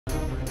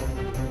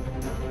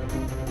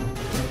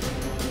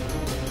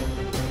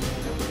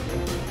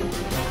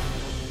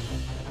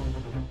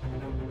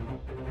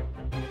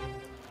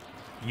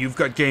You've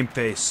got Game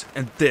Face,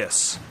 and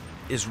this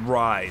is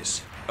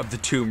Rise of the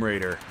Tomb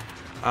Raider.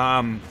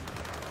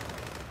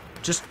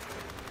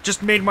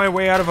 Just made my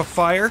way out of a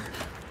fire,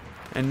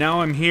 and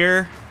now I'm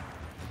here,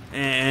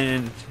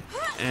 and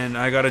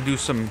I gotta do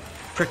some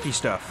tricky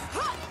stuff.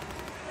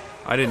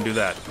 I didn't do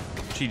that.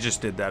 She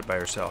just did that by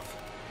herself.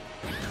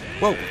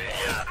 Whoa!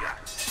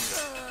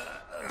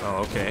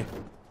 Oh, okay.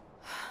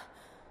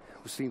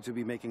 We seem to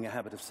be making a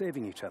habit of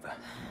saving each other.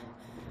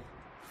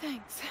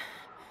 Thanks.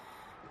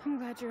 I'm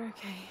glad you're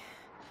okay.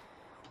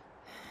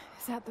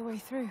 Is that the way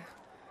through?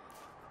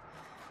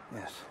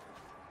 Yes.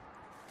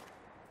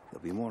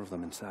 There'll be more of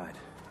them inside.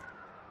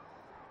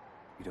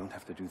 You don't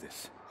have to do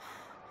this.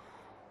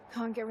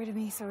 Can't get rid of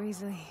me so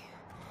easily.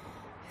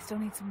 I still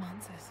need some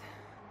answers.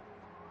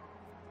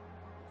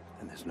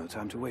 And there's no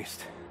time to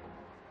waste.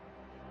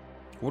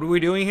 What are we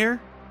doing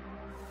here?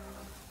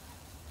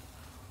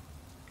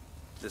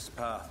 This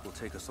path will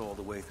take us all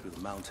the way through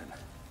the mountain.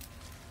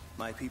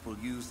 My people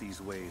used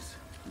these ways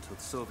until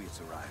the Soviets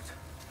arrived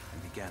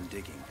and began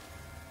digging.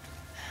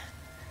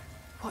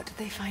 What did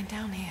they find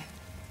down here?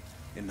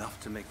 Enough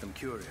to make them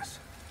curious.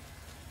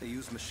 They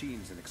used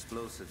machines and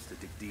explosives to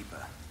dig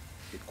deeper.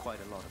 Did quite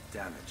a lot of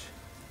damage.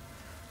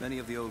 Many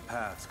of the old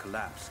paths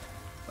collapsed,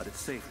 but it's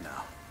safe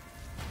now.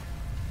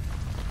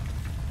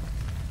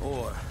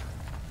 Or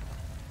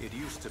it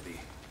used to be.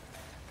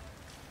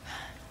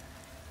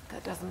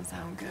 That doesn't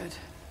sound good.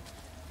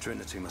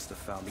 Trinity must have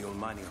found the old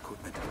mining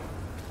equipment.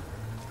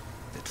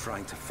 They're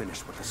trying to finish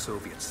what the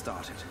Soviets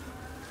started.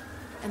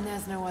 And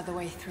there's no other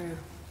way through.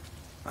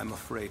 I'm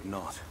afraid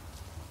not.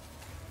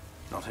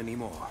 Not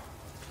anymore.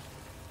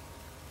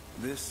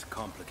 This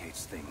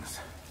complicates things.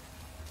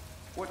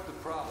 What's the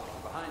problem?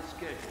 We're behind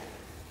schedule.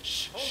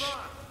 Hold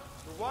on!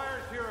 The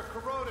wires here are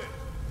corroded,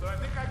 but I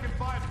think I can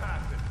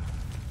bypass it.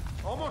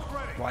 Almost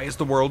ready. Why is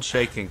the world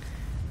shaking?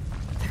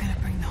 They're gonna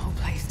bring the whole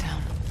place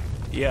down.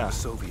 Yeah. The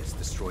Soviets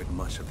destroyed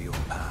much of the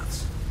old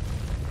paths.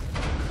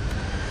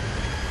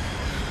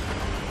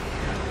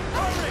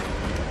 Hurry!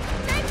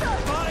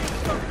 Find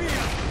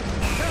Sophia!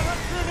 Tell her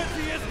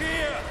Trinity is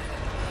here!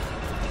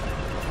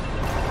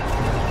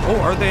 Oh,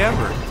 are they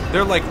ever?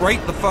 They're like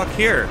right the fuck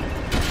here.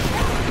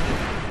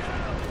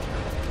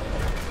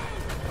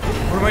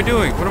 What am I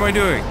doing? What am I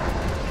doing?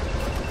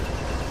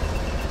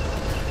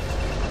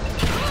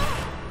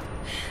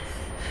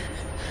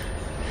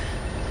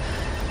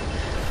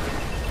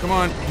 Come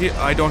on,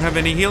 I don't have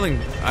any healing.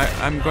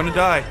 I'm gonna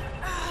die.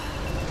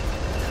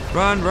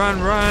 Run,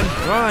 run, run,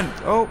 run!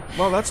 Oh,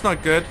 well, that's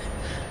not good.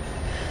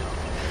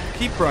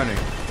 Keep running.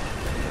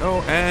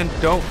 Oh, and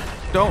don't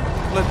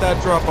let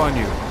that drop on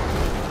you.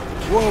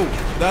 Whoa,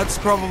 that's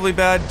probably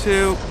bad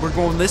too. We're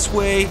going this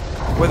way,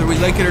 whether we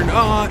like it or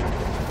not.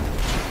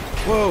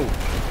 Whoa,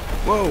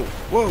 whoa,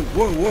 whoa,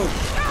 whoa, whoa.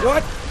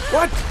 What?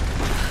 What?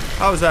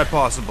 How is that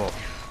possible?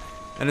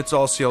 And it's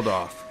all sealed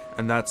off,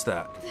 and that's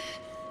that.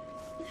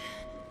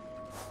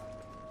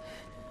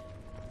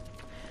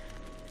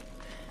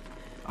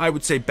 I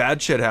would say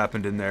bad shit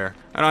happened in there,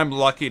 and I'm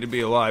lucky to be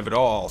alive at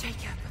all.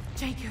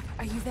 Jacob,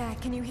 are you there?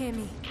 Can you hear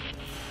me?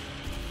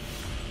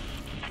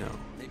 No.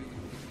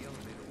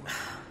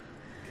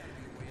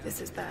 This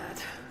is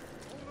bad.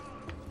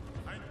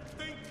 I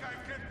think I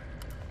can...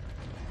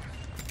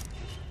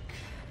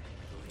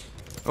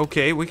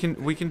 Okay, we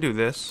can do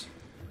this.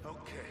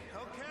 Okay.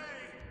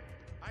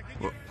 I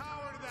can get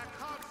power to that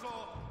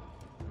console.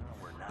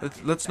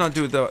 Let's not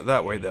do it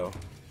that way though.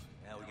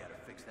 Now we gotta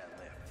fix that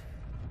lift.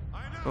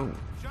 I know. Oh.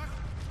 Just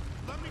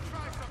let me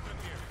try something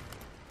here.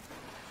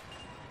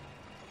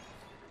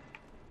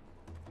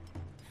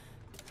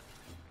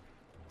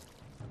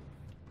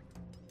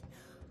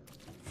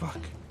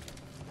 Fuck.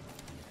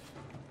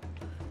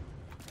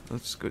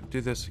 Let's go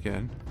do this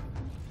again.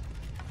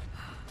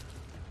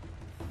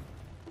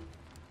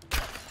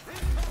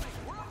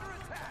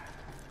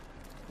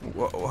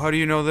 How do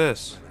you know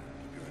this?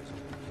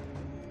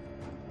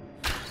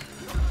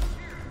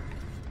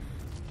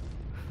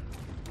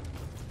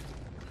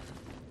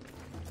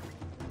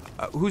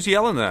 Who's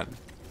yelling that?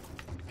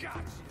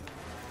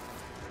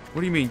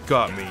 What do you mean,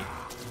 got me?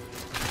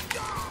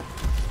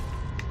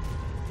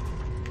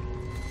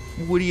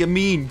 What do you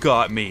mean,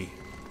 got me?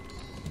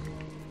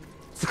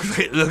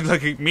 It looks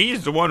like me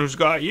is the one who's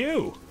got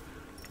you.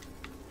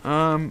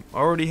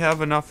 Already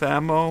have enough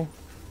ammo.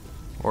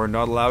 Or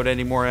not allowed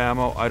any more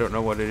ammo. I don't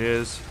know what it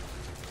is.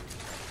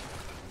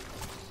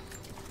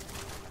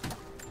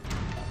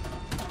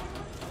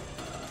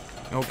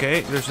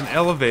 Okay, there's an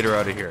elevator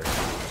out of here.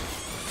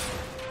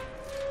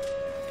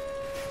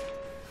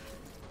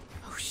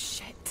 Oh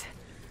shit.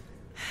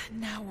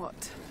 Now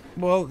what?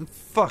 Well,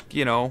 fuck,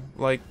 you know,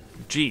 like,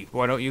 gee,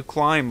 why don't you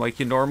climb like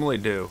you normally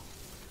do?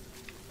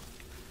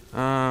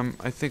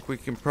 I think we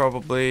can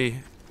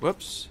probably...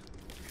 Whoops.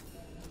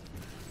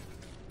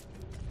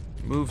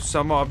 Move.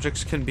 Some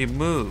objects can be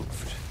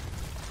moved.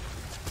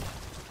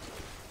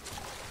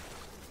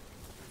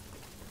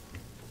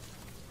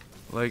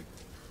 Like,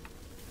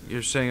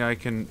 you're saying I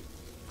can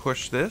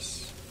push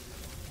this?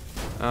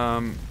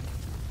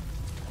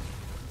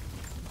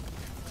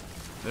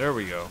 There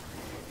we go.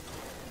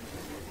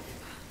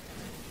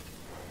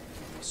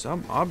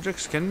 Some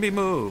objects can be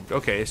moved.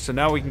 Okay, so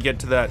now we can get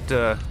to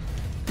that,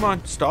 come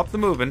on, stop the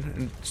moving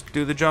and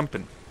do the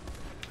jumping.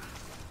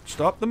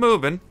 Stop the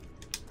moving.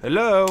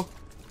 Hello?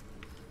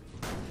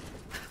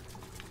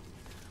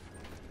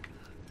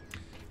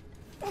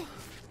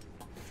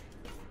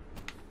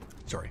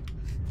 Sorry.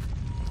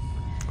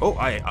 Oh,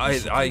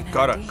 I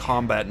got a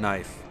combat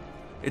knife.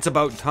 It's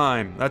about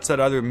time. That's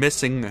that other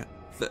missing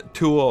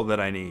tool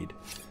that I need.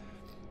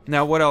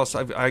 Now, what else?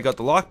 I got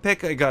the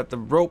lockpick, I got the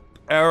rope,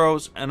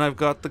 arrows, and I've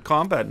got the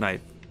combat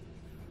knife.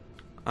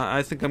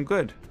 I think I'm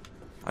good.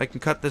 I can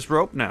cut this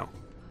rope now.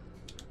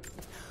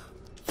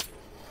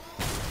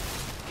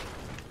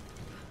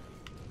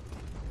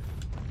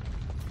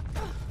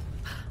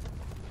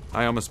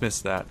 I almost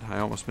missed that. I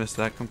almost missed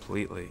that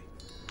completely.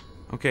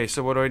 Okay,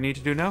 so what do I need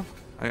to do now?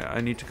 I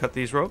need to cut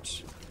these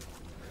ropes?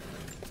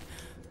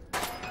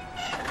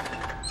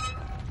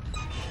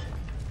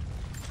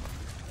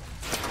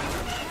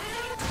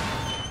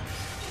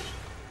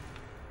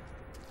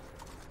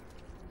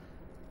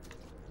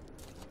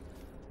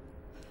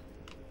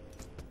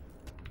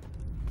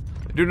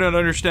 I do not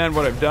understand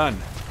what I've done.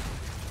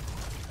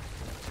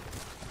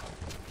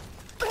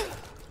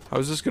 How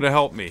is this going to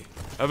help me?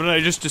 Haven't I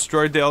just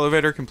destroyed the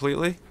elevator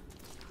completely?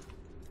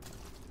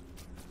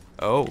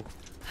 Oh.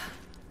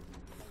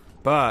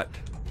 But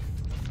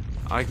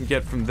I can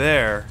get from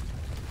there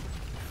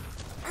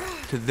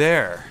to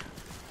there.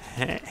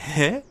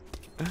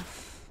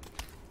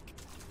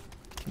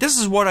 This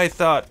is what I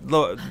thought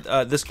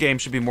this game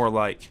should be more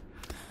like.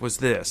 Was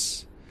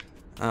this.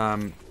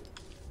 More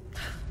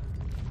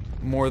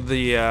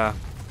the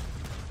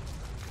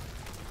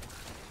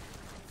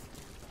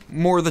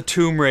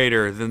Tomb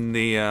Raider than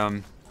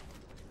the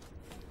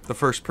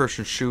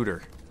first-person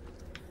shooter.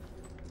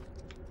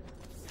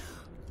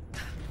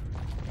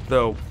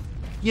 Though,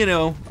 you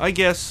know, I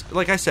guess,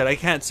 like I said, I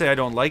can't say I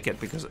don't like it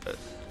because of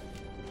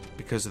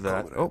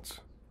that. Comrades,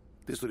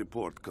 this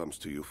report comes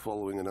to you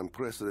following an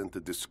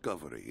unprecedented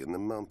discovery in the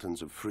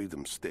mountains of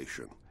Freedom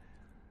Station.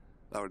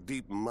 Our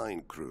deep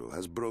mine crew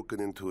has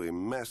broken into a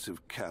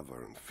massive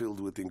cavern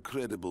filled with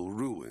incredible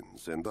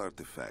ruins and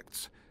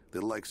artifacts, the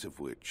likes of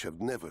which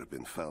have never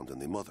been found in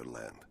the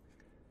motherland.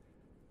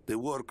 The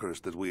workers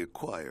that we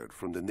acquired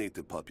from the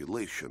native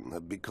population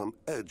have become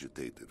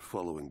agitated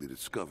following the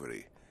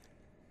discovery.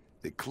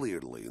 They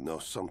clearly know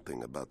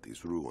something about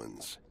these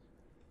ruins.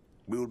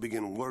 We will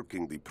begin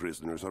working the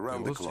prisoners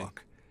around the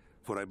clock,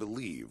 for I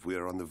believe we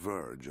are on the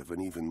verge of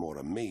an even more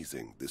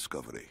amazing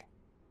discovery.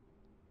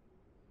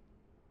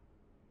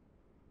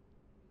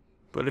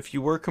 But if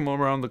you work them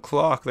around the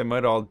clock, they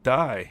might all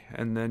die,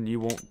 and then you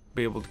won't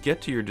be able to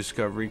get to your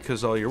discovery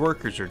because all your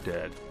workers are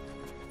dead.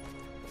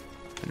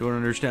 I don't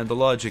understand the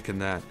logic in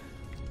that.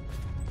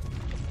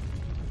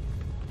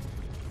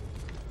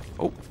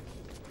 Oh.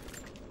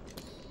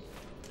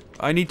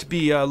 I need to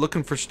be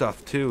looking for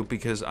stuff too,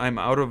 because I'm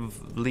out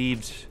of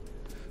leaves.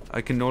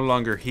 I can no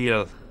longer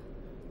heal.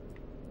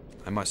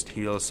 I must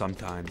heal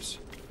sometimes.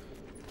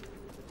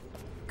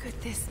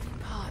 Could this be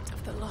part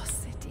of the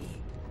Lost City?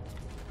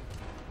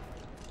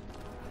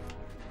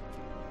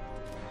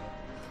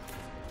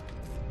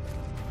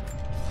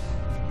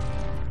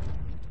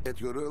 At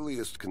your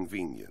earliest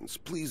convenience,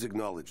 please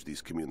acknowledge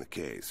these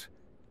communiques.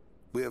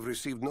 We have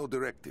received no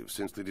directive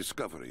since the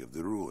discovery of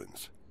the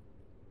ruins.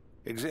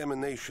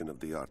 Examination of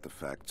the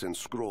artifacts and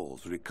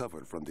scrolls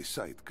recovered from the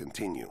site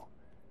continue.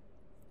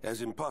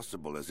 As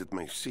impossible as it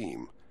may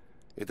seem,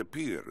 it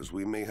appears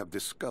we may have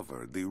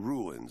discovered the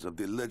ruins of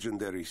the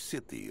legendary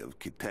city of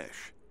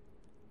Kitezh.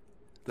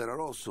 There are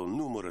also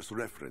numerous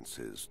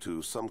references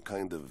to some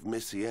kind of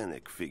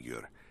messianic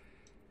figure.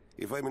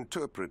 If I'm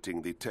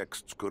interpreting the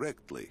texts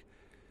correctly,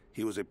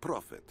 he was a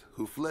prophet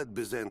who fled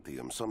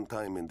Byzantium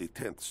sometime in the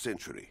 10th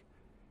century.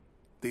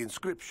 The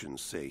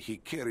inscriptions say he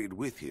carried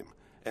with him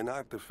an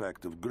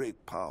artifact of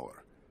great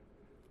power.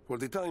 For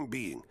the time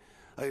being,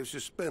 I have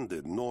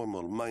suspended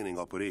normal mining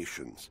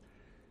operations.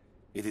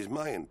 It is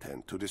my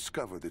intent to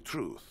discover the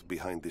truth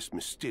behind this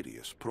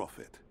mysterious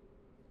prophet.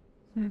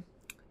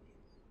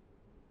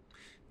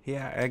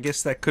 Yeah, I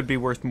guess that could be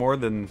worth more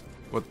than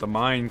what the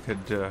mine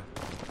could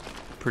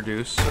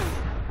produce.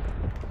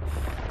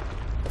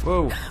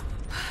 Whoa.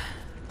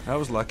 That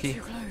was lucky.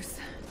 Too close.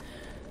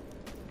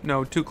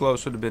 No, too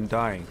close would have been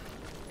dying.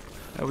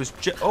 That was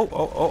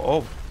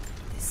oh.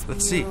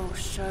 Let's see. This mural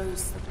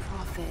shows the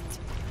prophet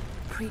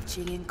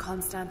preaching in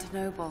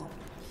Constantinople.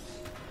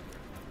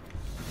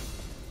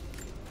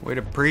 Way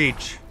to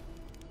preach.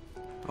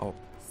 Oh.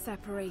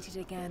 Separated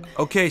again.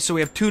 Okay, so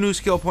we have 2 new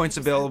skill points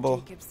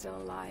available. Jacob's still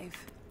alive.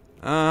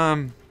 I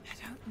don't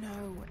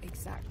know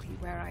exactly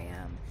where I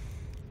am.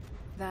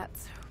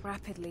 That's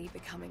rapidly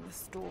becoming the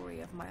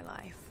story of my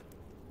life.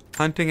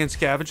 hunting and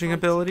scavenging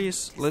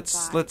abilities.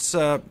 Let's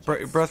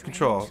breath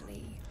control.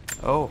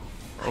 Oh,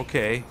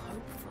 okay.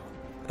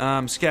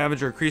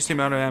 Scavenger, increase the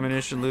amount of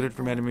ammunition looted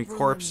from enemy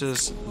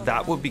corpses.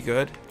 That would be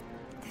good.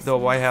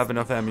 Though I have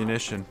enough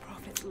ammunition.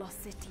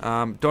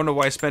 Don't know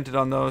why I spent it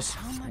on those.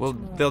 Well,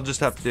 they'll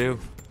just have to do.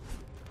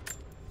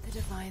 The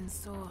divine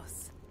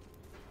source.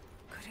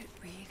 Could it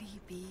really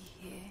be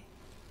here?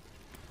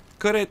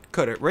 Could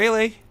it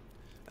really?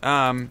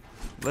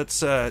 Let's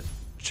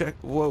check.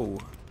 Whoa,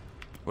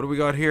 what do we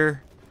got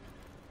here?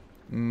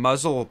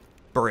 Muzzle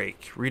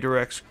brake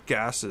redirects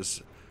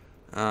gases.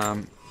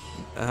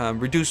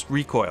 Reduced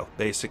recoil,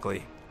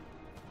 basically.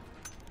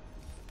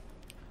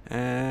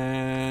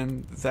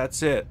 And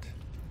that's it.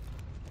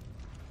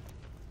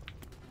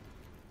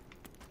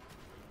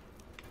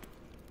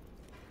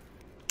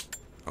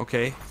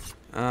 Okay.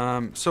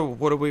 So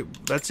what do we...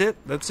 That's it?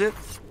 That's it?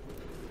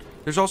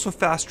 There's also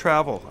fast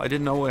travel. I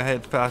didn't know I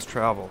had fast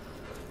travel.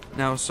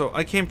 Now, so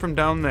I came from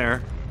down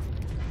there.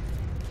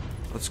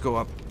 Let's go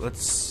up.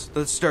 Let's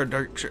start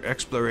our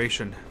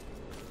exploration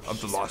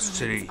of the Lost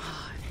City.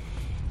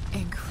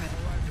 Incredible.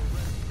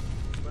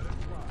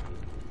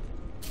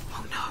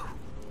 Oh no.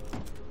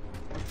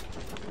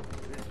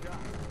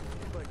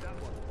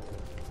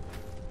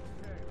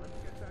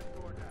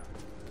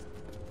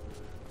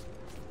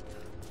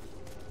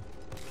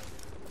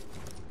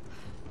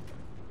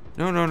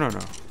 No, no, no, no.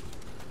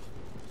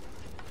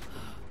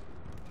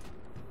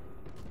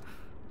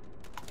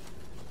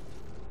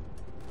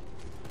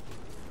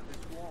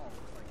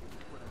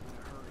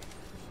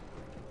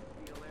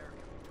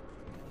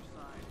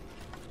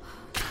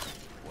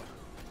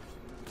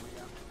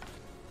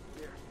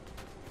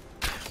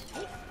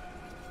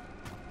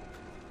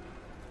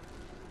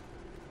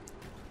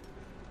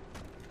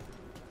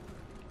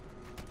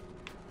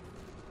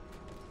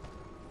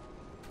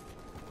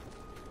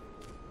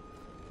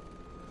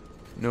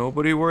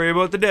 Nobody worry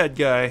about the dead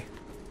guy.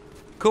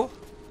 Cool.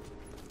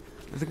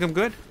 I think I'm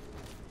good.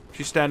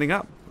 She's standing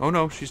up. Oh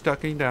no, she's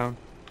ducking down.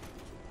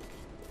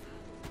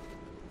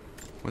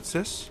 What's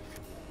this?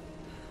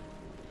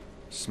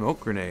 Smoke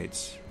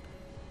grenades.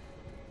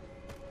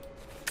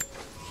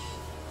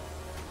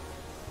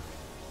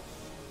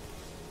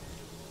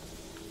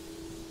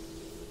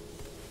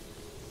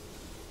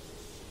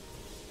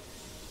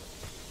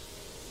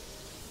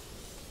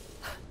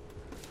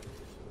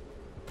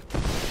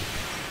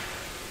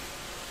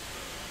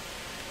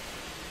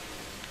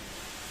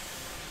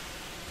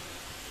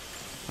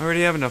 I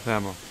already have enough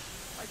ammo. I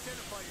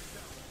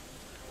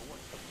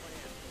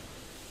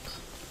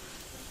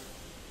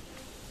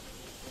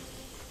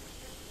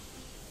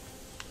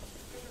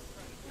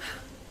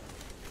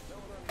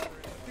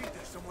think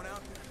there's someone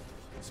out there.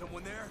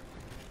 Someone there?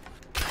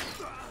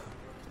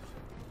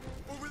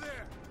 Over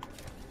there!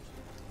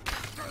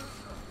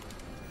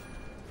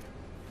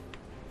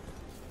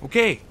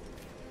 Okay.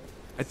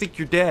 I think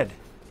you're dead.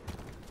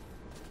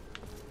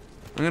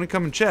 I'm gonna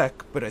come and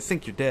check, but I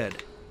think you're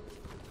dead.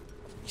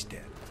 He's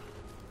dead.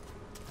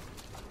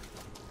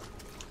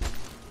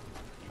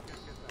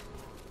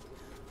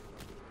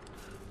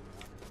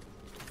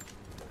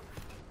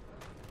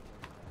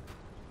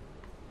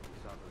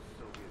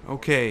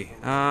 Okay,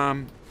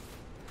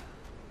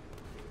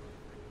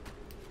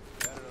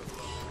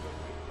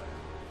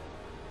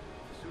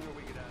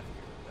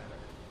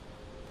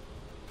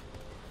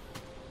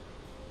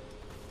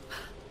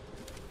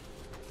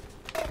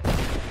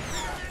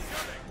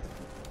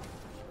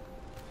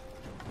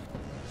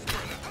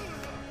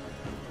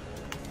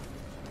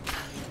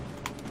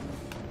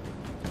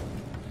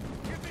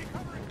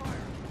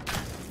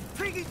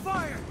 Taking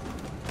fire!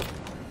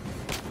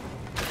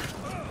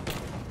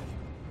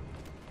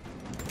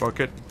 fuck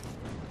it.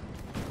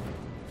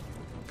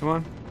 Come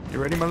on.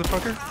 You ready,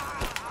 motherfucker?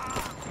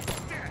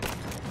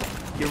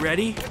 You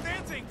ready?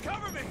 Advancing!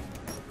 Cover me!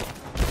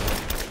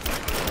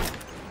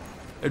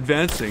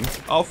 Advancing?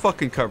 I'll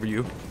fucking cover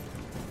you.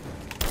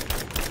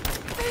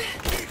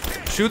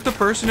 Shoot the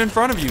person in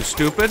front of you,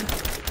 stupid.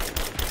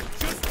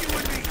 Just you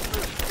and me!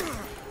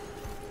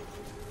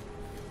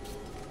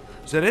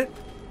 Is that it?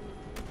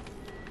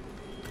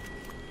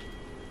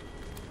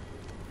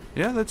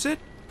 Yeah, that's it.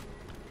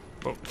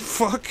 Oh,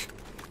 fuck.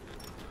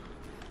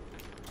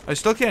 I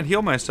still can't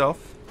heal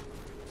myself.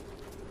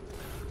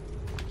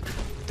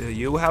 Do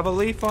you have a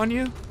leaf on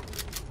you?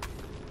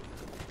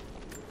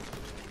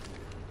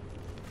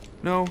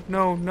 No,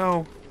 no,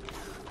 no.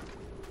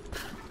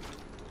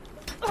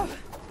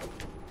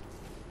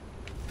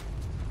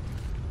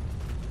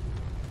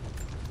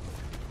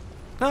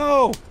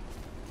 No!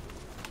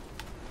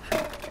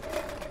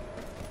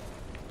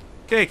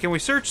 Okay, can we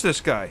search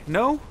this guy?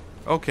 No?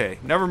 Okay,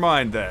 never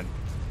mind then.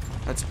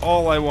 That's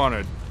all I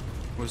wanted,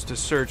 was to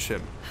search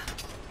him.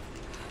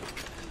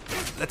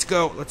 Let's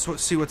go. Let's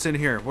see what's in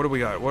here. What do we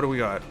got? What do we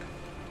got?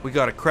 We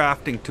got a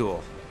crafting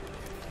tool.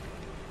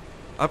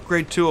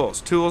 Upgrade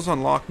tools. Tools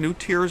unlock new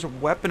tiers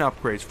of weapon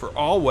upgrades for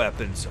all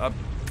weapons.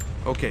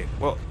 Okay,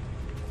 well,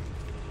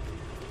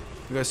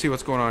 we gotta see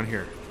what's going on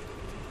here.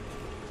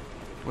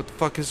 What the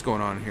fuck is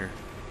going on here?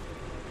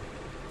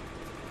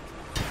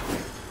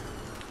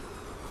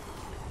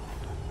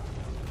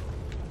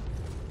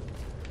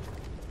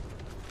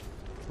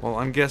 Well,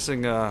 I'm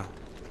guessing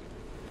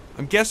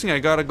I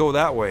gotta go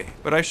that way,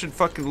 but I should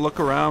fucking look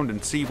around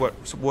and see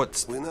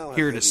what's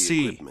here to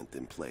see. Equipment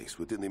in place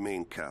within the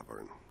main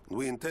cavern.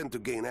 We intend to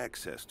gain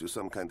access to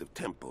some kind of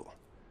temple.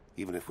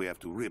 even if we have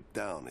to rip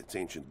down its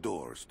ancient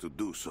doors to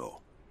do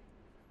so.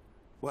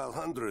 While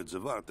hundreds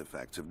of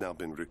artifacts have now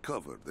been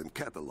recovered and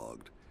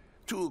catalogued,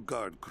 2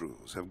 guard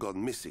crews have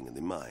gone missing in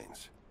the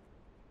mines.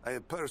 I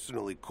have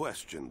personally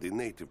questioned the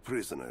native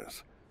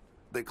prisoners.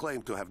 They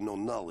claim to have no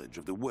knowledge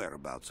of the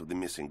whereabouts of the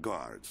missing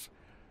guards.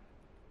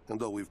 And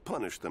though we've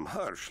punished them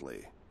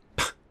harshly,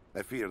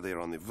 I fear they are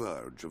on the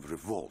verge of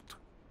revolt.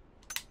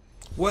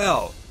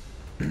 Well,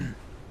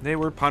 they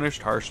were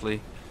punished harshly.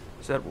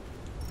 Is that...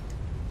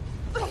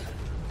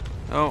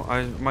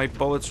 Oh, my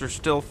bullets are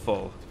still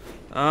full.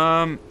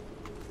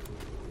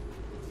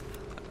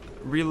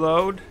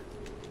 Reload?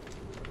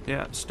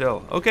 Yeah,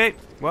 still. Okay,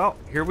 well,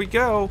 here we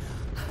go.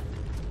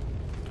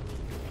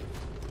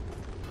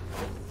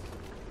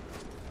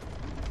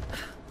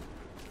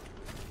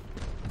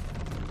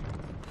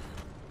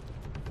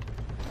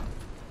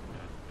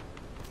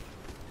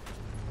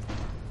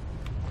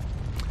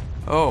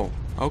 Oh,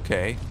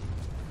 okay.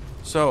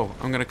 So,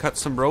 I'm gonna cut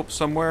some rope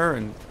somewhere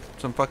and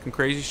some fucking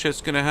crazy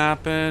shit's gonna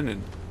happen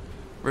and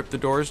rip the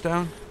doors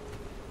down?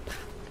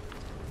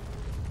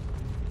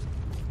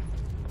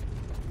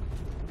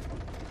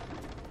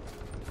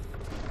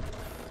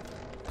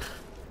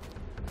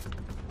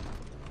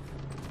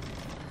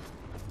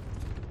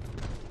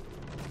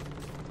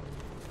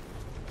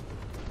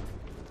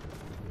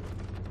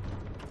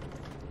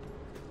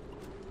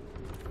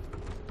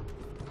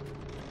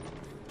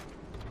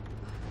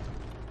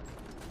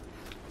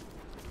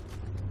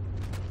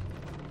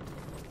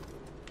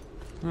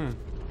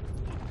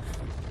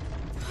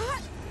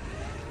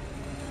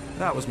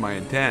 That was my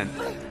intent.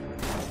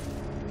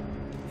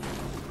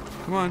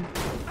 Come on.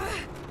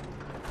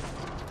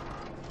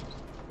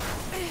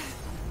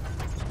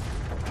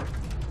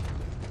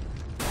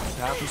 It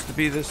happens to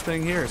be this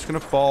thing here. It's gonna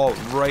fall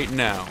right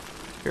now.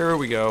 Here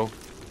we go.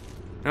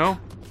 No?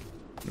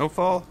 No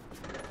fall?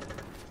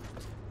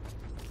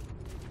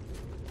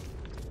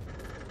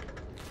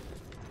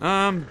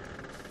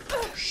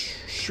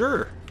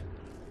 Sure.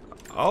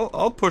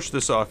 I'll push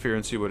this off here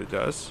and see what it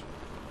does.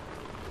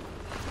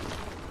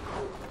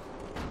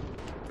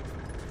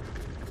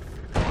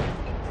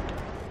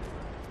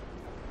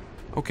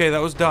 Okay, that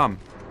was dumb.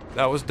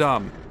 That was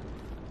dumb.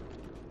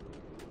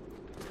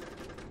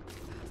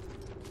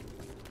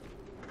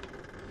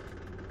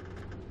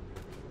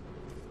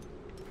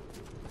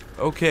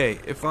 Okay,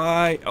 if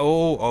I...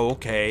 Oh,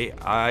 okay.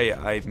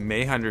 I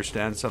may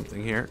understand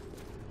something here.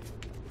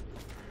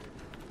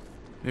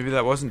 Maybe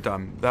that wasn't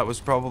dumb. That was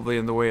probably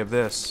in the way of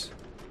this.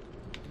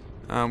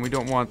 We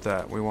don't want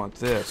that. We want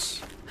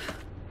this.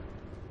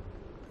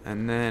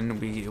 And then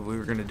we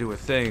were gonna do a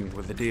thing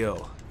with the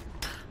deal.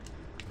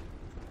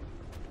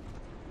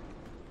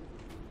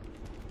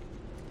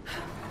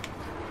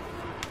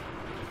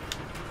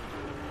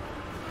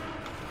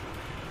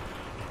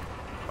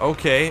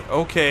 Okay,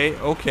 okay,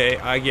 okay,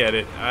 I get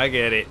it, I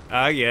get it,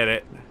 I get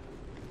it.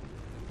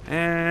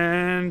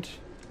 And...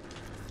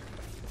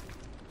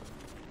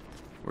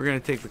 we're gonna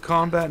take the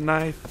combat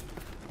knife,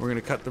 we're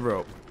gonna cut the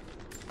rope.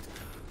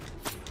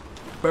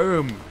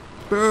 Boom,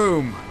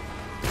 boom.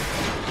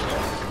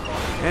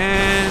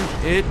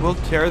 And it will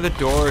tear the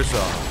doors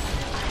off.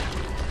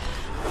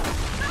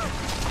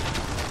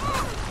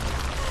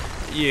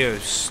 You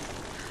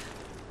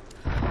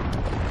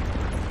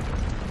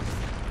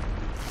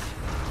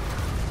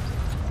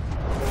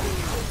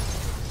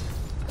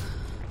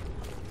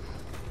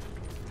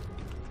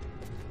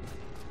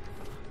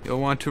You'll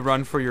want to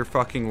run for your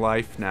fucking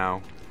life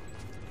now.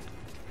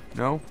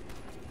 No?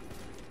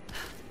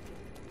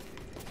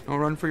 Don't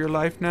run for your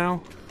life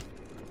now?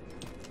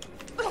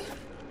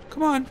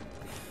 Come on.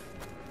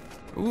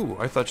 Ooh,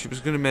 I thought she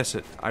was gonna miss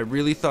it. I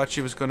really thought she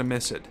was gonna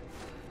miss it.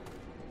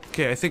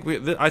 Okay, I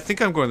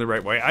think I'm going the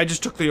right way. I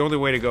just took the only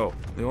way to go.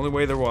 The only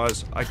way there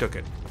was, I took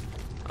it.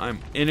 I'm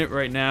in it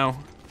right now.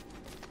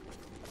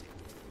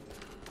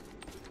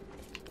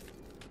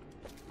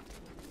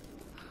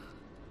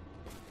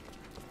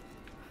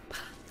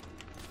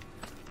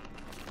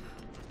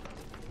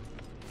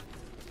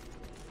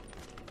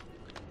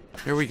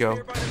 Here we go.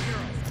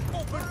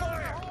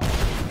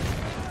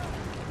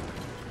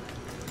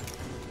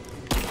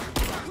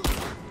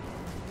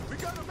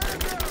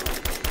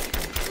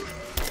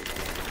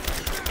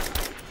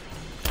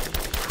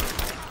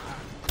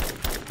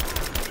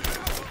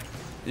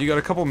 You got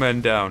a couple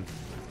men down.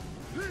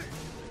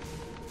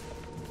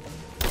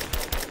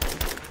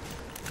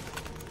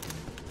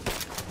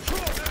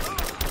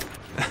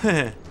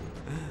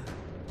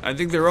 I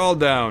think they're all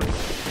down.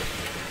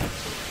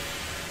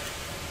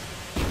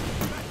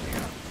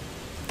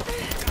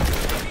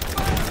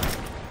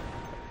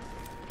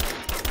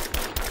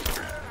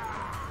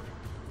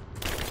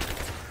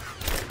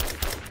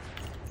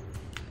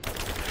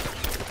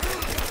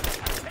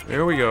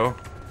 There we go.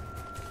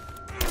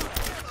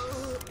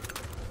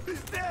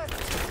 He's dead.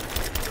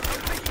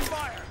 I'm taking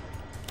fire.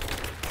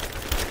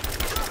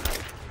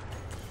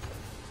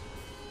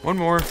 One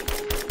more.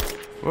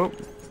 Whoa.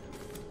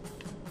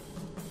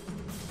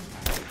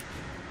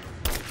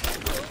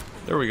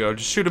 There we go.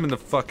 Just shoot him in the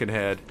fucking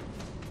head.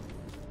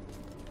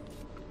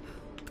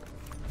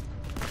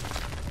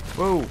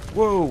 Whoa,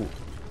 whoa.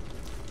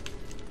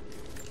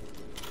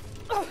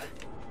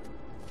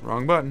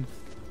 Wrong button.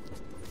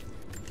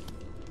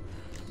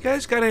 You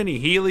guys got any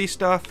Healy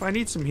stuff? I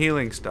need some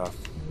healing stuff.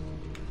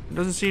 There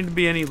doesn't seem to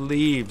be any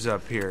leaves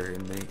up here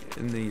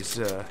in these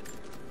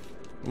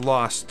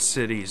lost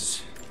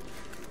cities.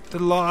 They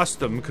lost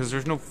them because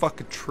there's no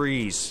fucking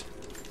trees.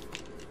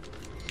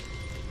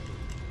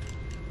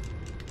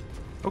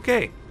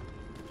 Okay.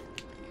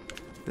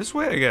 This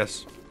way, I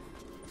guess.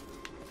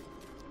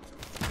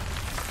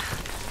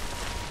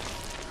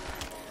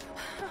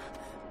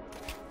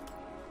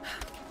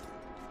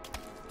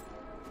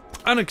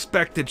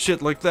 Unexpected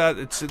shit like that,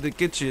 it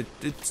gets you,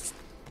 it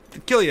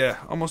kill you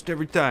almost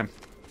every time.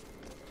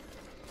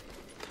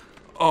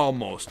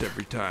 Almost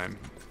every time.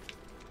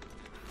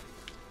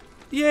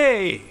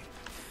 Yay!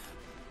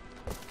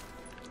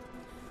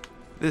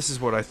 This is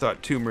what I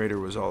thought Tomb Raider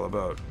was all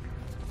about.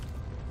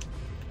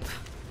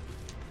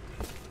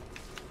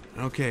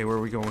 Okay, where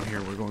are we going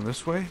here? We're going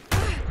this way?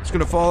 It's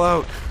gonna fall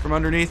out from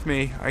underneath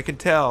me. I can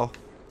tell.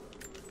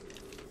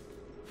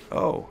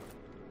 Oh.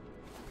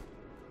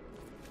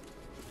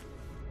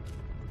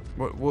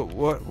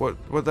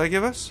 What'd that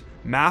give us?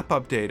 Map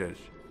updated.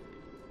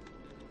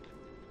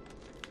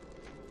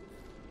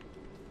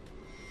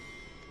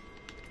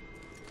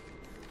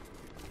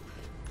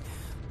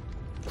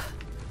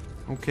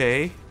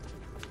 Okay.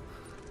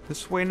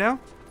 This way now?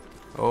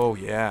 Oh,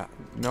 yeah.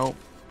 Nope.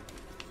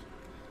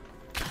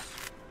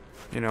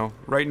 You know,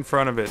 right in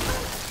front of it.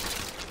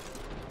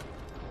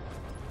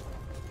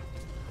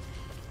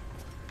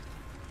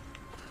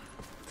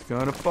 It's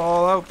gonna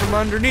fall out from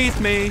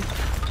underneath me.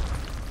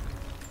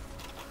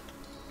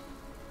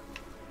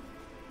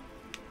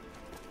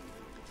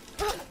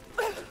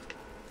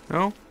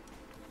 No?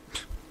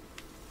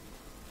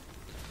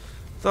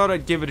 Thought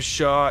I'd give it a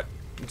shot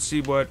and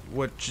see what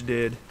you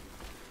did.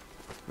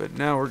 But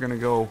now we're gonna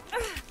go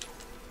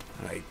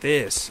like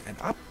this and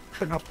up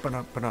and up and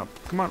up and up.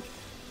 Come on.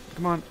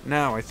 Come on.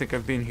 Now I think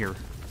I've been here.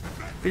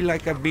 Feel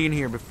like I've been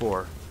here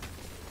before.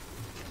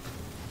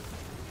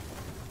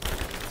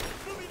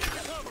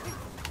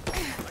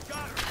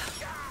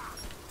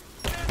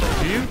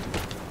 Do you?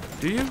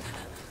 Do you?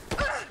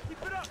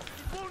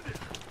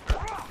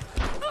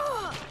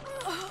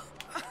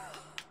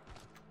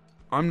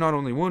 I'm not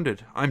only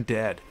wounded, I'm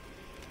dead.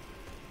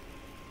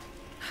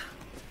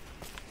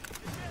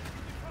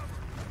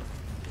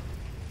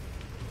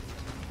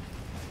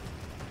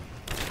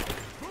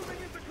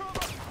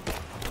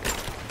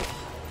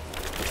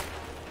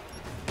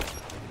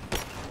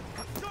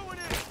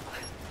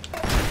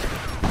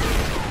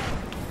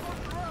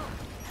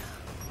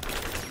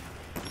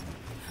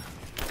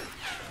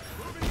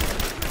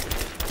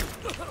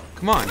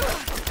 Come on.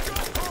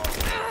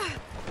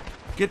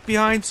 Get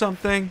behind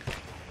something.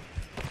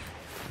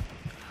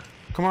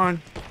 Come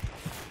on.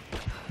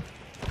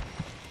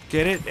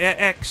 Get it.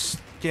 X.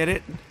 Get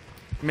it.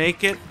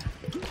 Make it.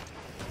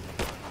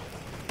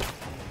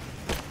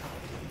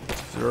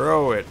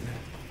 Throw it.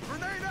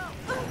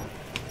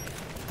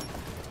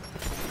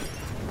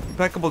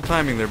 Impeccable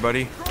timing there,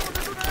 buddy.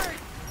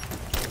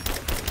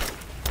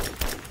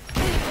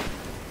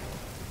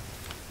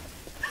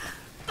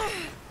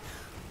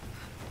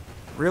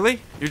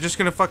 Really? You're just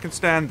gonna fucking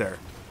stand there?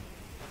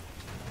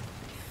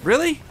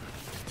 Really?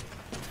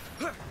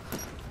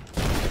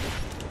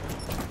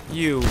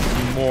 You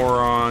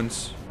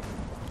morons.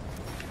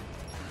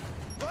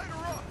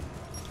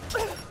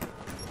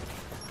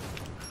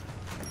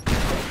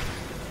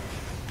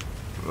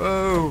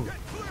 Whoa.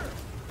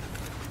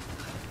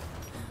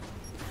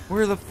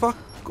 Where the fuck?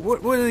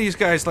 What are these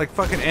guys, like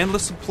fucking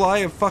endless supply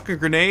of fucking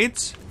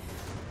grenades?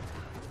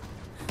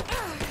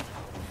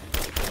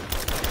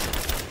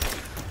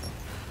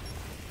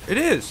 It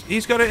is.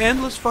 He's got an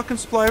endless fucking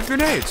supply of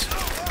grenades.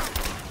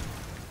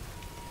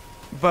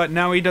 But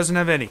now he doesn't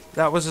have any.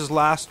 That was his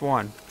last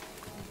one.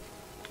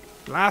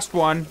 Last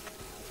one.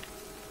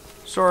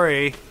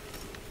 Sorry.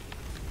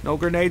 No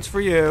grenades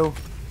for you.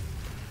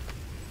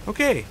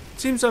 Okay. It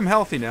seems I'm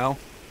healthy now.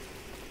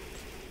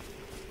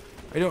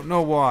 I don't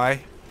know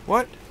why.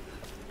 What?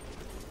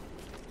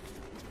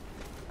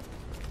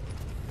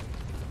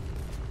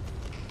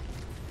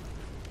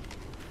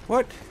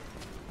 What?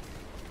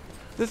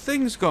 The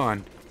thing's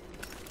gone.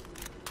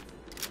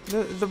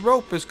 The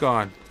rope is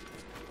gone.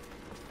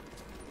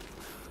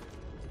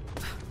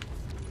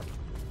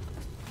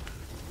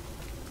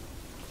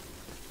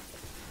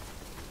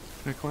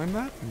 Can I climb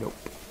that? Nope.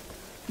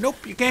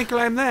 Nope, you can't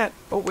climb that.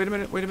 Oh, wait a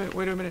minute, wait a minute,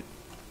 wait a minute.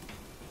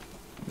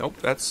 Nope,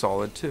 that's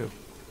solid too.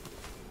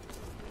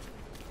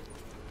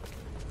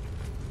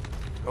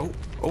 Oh,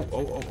 oh, oh,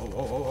 oh, oh,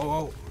 oh, oh,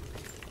 oh.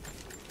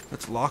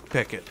 Let's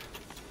lockpick it.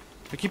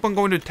 I keep on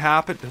going to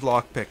tap it to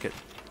lockpick it.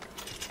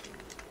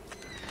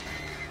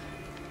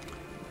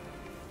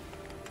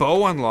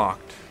 Bow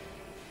unlocked.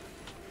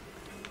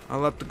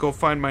 I'll have to go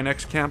find my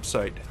next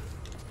campsite.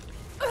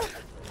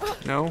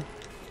 No?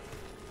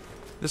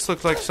 This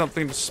looks like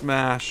something to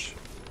smash.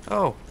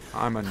 Oh,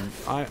 I'm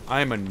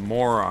a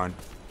moron.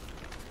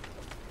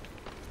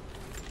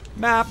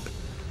 Map.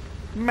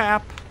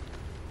 Map.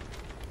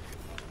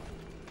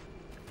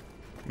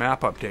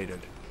 Map updated.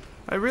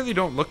 I really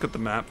don't look at the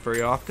map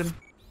very often.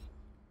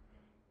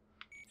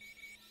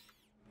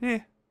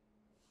 It's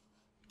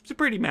a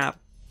pretty map.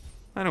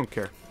 I don't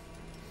care.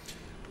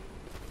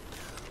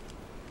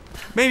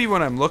 Maybe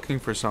when I'm looking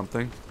for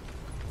something.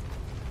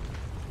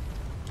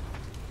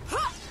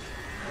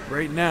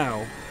 Right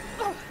now.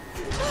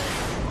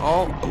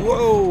 Oh,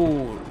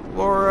 whoa!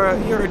 Laura,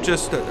 you're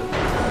just a...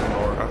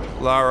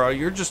 Lara,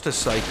 you're just a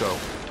psycho.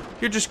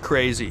 You're just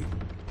crazy.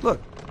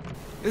 Look,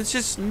 it's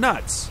just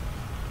nuts.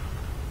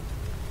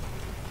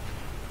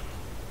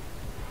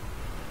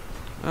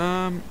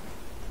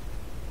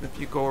 If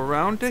you go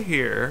around to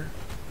here,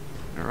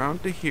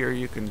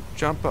 you can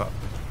jump up.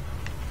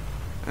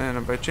 And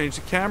if I change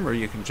the camera,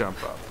 you can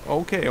jump up.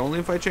 Okay, only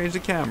if I change the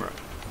camera.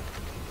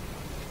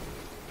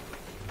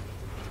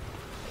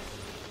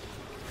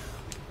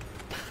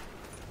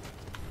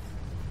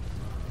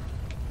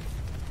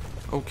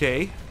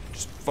 Okay,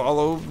 just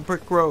follow the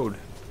brick road.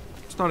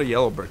 It's not a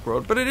yellow brick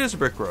road, but it is a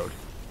brick road.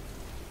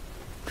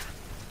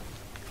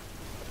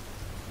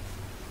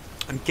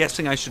 I'm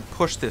guessing I should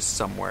push this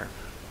somewhere.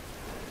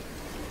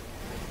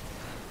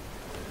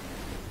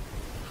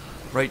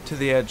 Right to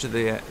the edge of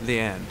the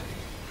end.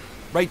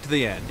 Right to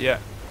the end, yeah.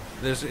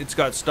 It's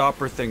got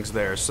stopper things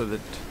there so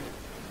that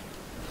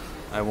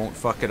I won't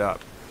fuck it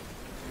up.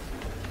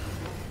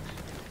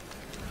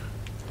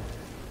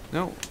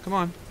 No, come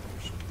on.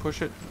 Just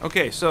push it.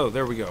 Okay, so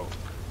there we go.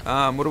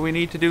 What do we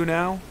need to do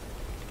now?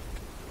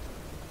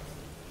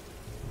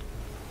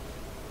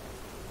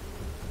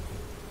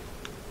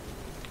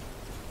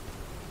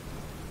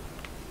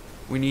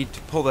 We need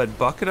to pull that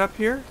bucket up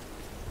here?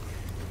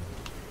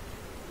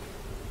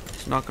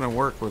 It's not gonna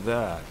work with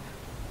that.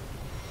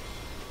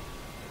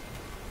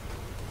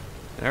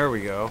 There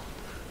we go.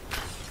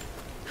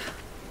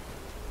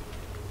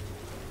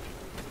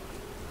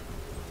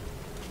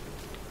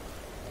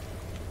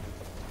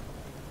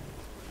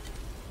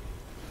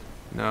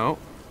 No.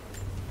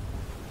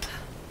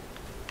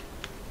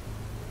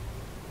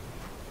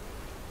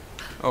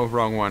 Oh,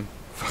 wrong one.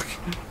 Fuck.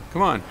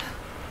 Come on.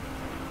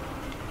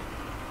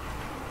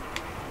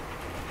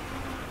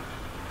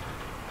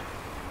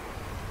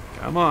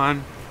 Come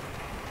on.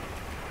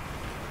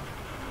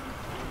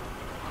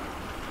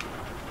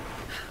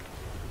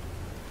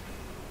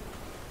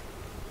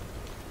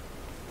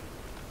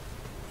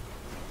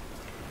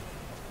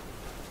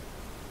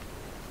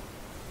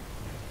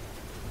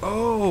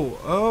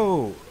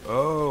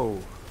 Oh,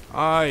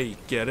 I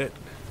get it.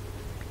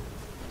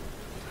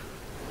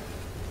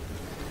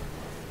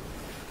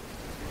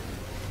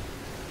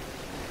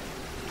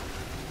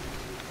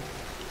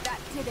 That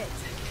did it.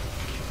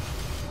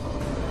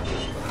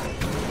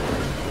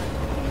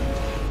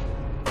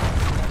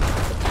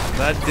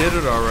 That did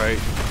it alright.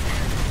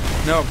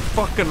 Now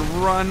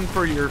fucking run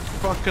for your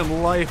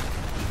fucking life.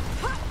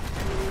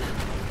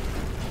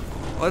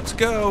 Let's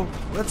go.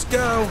 Let's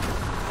go.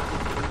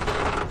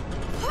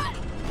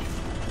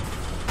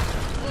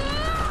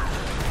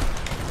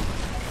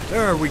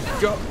 There we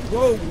go.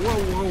 Whoa,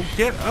 whoa, whoa.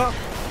 Get up.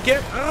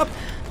 Get up.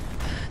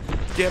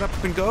 Get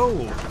up and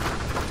go.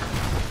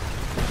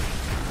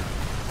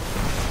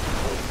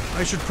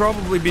 I should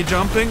probably be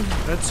jumping.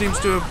 That seems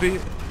to be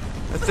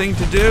a thing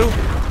to do.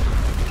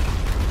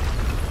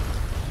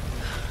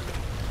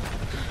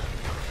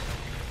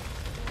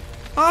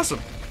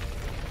 Awesome.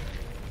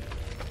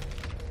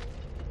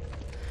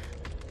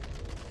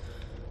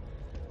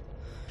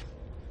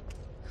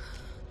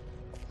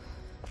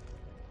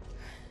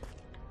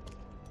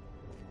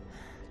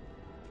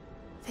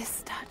 This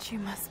statue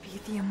must be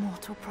the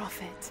immortal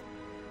prophet.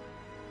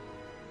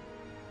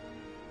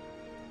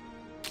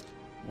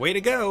 Way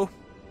to go.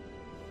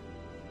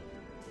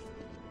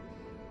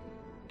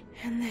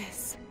 And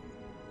this,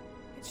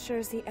 it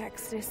shows the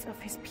exodus of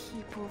his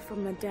people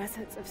from the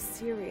deserts of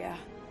Syria.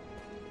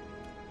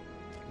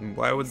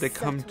 Why would they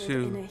come Settled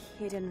to in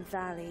a hidden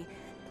valley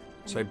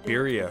and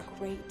Siberia? built a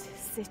great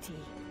city,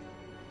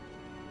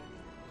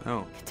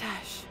 Oh,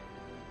 Katash.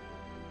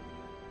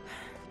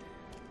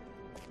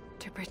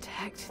 To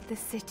protect the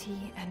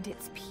city and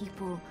its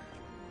people.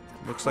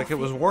 the looks like it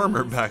was prophet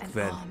warmer raised back an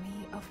then.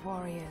 army of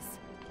warriors.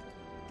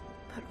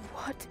 But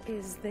what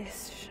is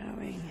this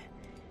showing?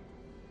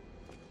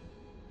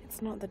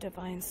 It's not the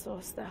divine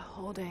source they're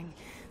holding.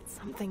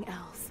 Something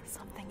else,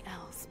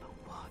 but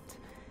what?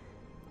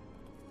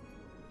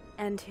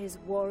 And his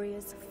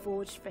warriors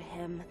forged for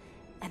him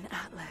an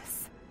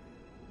atlas,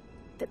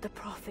 that the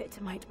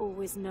prophet might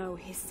always know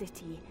his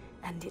city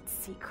and its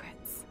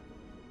secrets.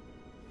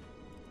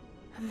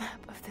 A map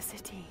of the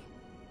city.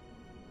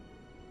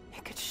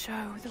 It could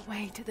show the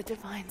way to the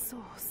divine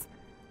source.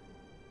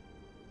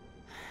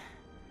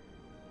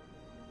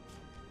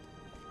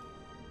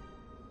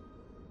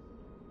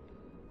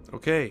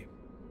 Okay.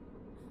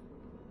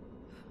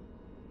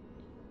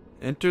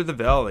 Enter the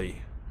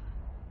valley.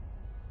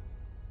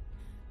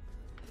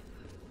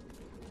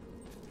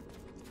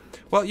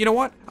 Well, you know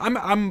what?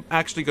 I'm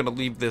actually going to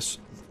leave this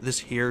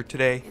here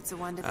today. It's a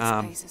wonder this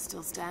place is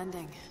still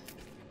standing.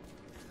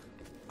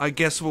 I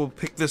guess we'll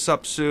pick this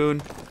up soon.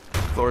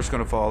 Floor's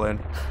going to fall in.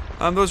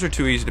 Those are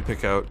too easy to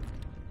pick out.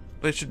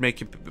 They should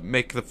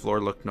make the floor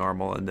look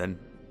normal and then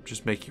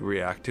just make you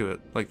react to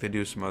it like they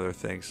do some other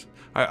things.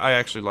 I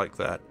actually like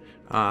that.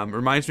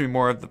 Reminds me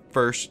more of the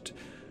first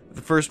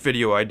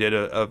video I did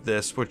of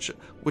this, which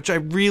I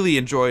really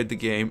enjoyed the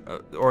game,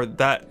 or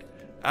that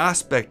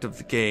aspect of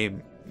the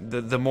game,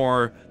 the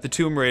more the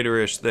Tomb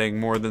Raider-ish thing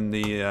more than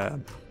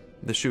the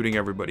shooting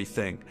everybody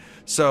thing.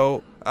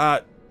 So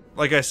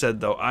like I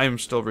said though, I'm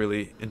still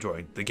really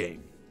enjoying the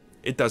game.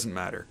 It doesn't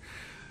matter.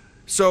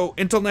 So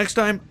until next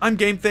time, I'm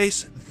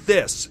GameFace.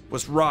 This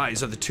was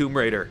Rise of the Tomb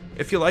Raider.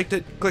 If you liked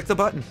it, click the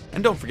button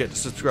and don't forget to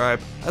subscribe.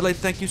 I'd like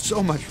to thank you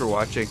so much for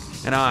watching,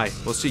 and I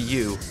will see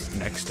you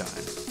next time.